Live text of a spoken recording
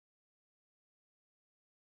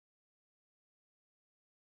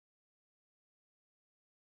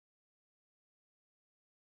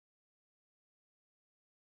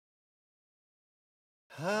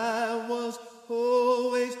I was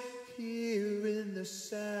always here in the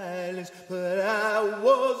silence, but I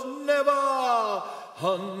was never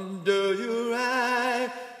under your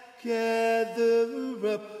eye.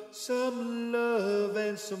 Gather up some love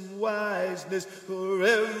and some wiseness, for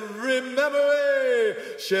every memory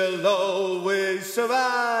shall always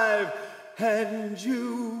survive, and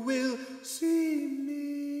you will see me.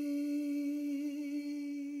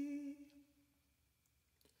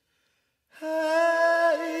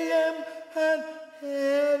 I am an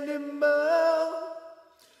animal.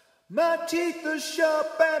 My teeth are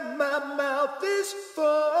sharp and my mouth is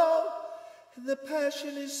full, and the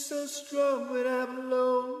passion is so strong when I'm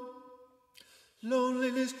alone.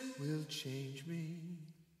 Loneliness will change me.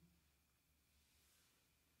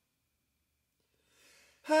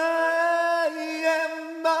 I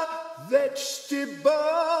am a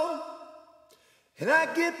vegetable, and I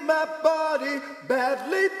get my body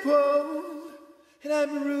badly pulled, and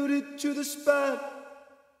I'm rooted to the spot.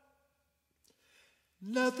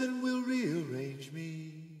 Nothing will rearrange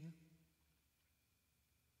me.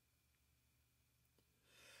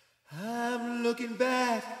 I'm looking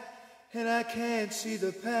back, and I can't see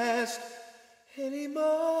the past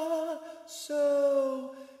anymore.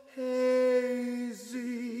 So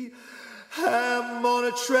hazy. I'm on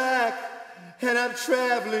a track, and I'm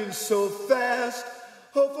traveling so fast.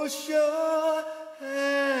 Oh, for sure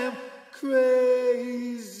I'm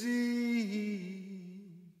crazy.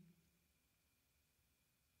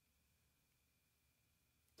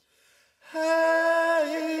 I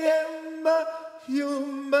am a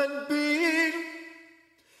human being,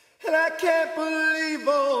 and I can't believe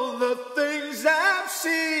all the things I've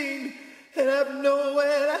seen, and I've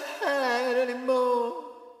nowhere to hide anymore.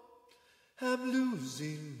 I'm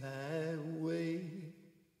losing my way.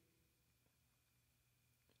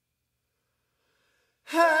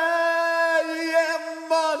 I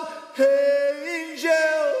am an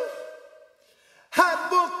angel. I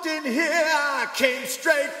booked in here, I came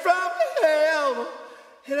straight from hell,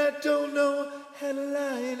 and I don't know how to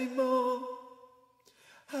lie anymore.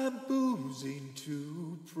 I'm boozing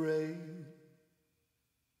to pray.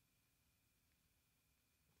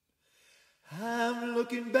 I'm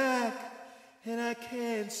looking back, and I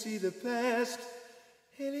can't see the past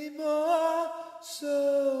anymore.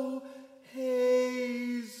 So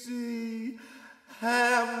hazy.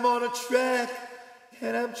 I'm on a track,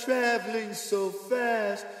 and I'm traveling so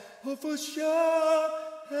fast. Oh, for sure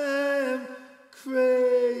I'm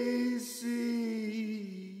crazy.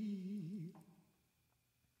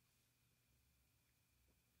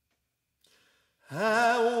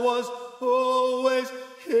 I was always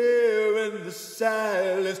here in the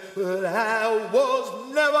silence, but I was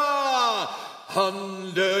never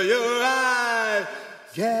under your eye.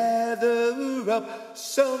 Gather up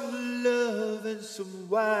some love and some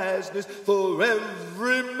wiseness, for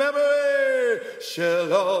every memory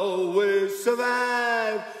shall always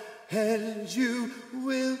survive, and you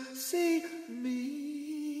will see me.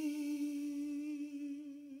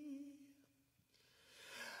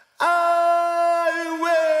 I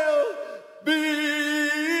will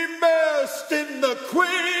be immersed in the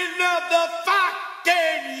queen of the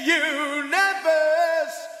fucking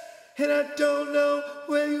universe, and I don't know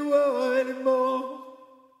where you are anymore.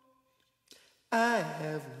 I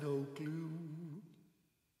have no clue.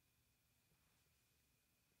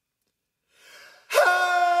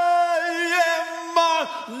 I am a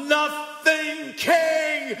nothing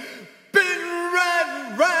king, been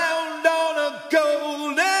riding round on a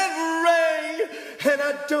golden ring, and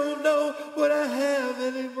I don't know what I have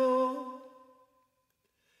anymore,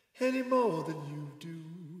 any more than you do.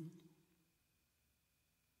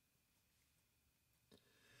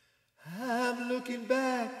 I'm looking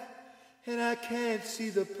back, and I can't see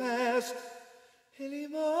the past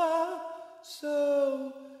anymore.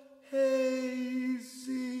 So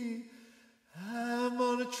hazy. I'm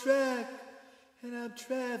on a track, and I'm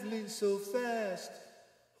traveling so fast.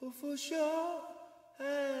 Oh, for sure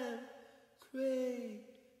I'm crazy.